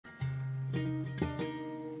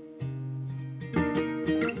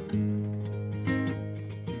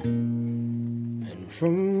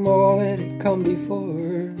from all that had come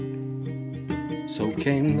before. So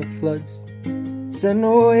came the floods, sent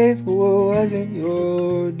away for what wasn't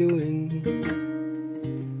your doing.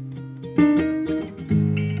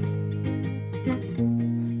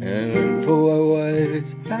 And for what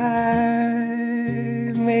was,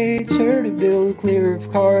 I made sure to build clear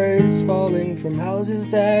of cars falling from houses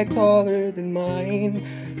stacked taller than mine.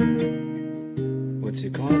 What's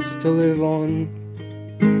it cost to live on,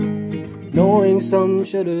 knowing some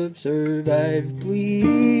should have survived?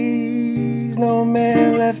 Please, no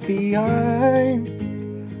man left behind,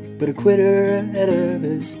 but a quitter ahead of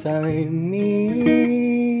his time.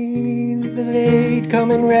 Means the fate come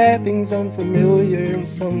in wrappings unfamiliar, and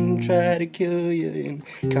some try to kill you in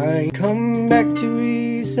kind. Come back to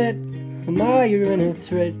reset, a mire and a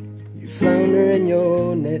thread, you flounder in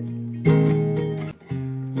your net.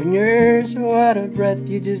 When you're so out of breath,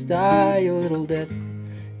 you just die a little death.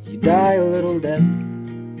 You die a little death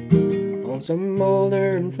on some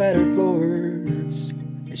older and fatter floors.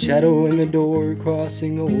 A shadow in the door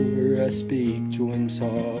crossing over, I speak to him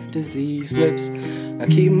soft as he slips. I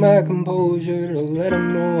keep my composure to let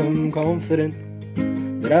him know I'm confident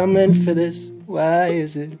that I'm meant for this. Why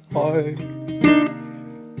is it hard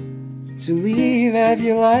to leave half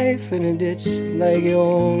your life in a ditch like you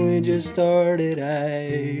only just started?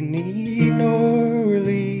 I need no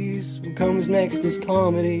release. What comes next is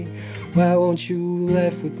comedy. Why won't you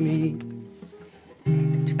laugh with me?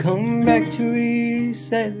 To come back to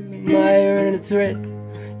reset, mire and a thread,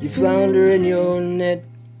 you flounder in your net.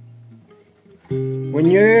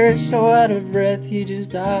 When you're so out of breath, you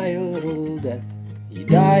just die a little death. You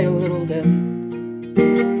die a little death.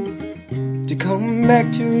 To come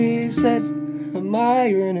back to reset, a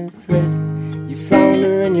mire and a thread, you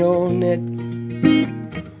flounder in your net.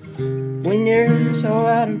 When you're so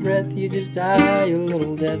out of breath, you just die a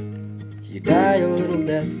little death. You die a little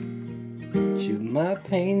death. Should my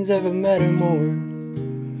pains ever matter more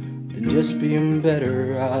than just being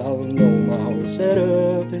better? I'll know my whole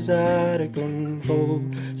setup is out of control.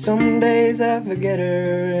 Some days I forget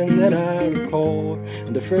her and then I recall,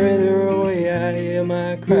 and the further away I am,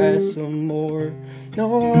 I cry some more.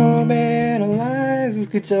 No man alive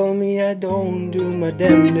could tell me I don't do my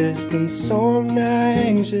damnedest, and so I'm not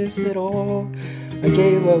anxious at all. I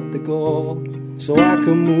gave up the goal so I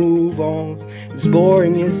could move on. It's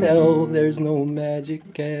boring as hell, there's no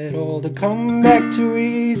magic at all. To come back to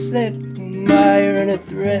reset, mire and a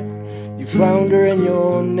thread, you flounder in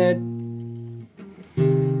your net.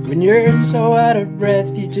 When you're so out of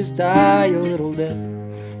breath, you just die a little death.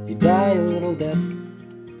 You die a little death.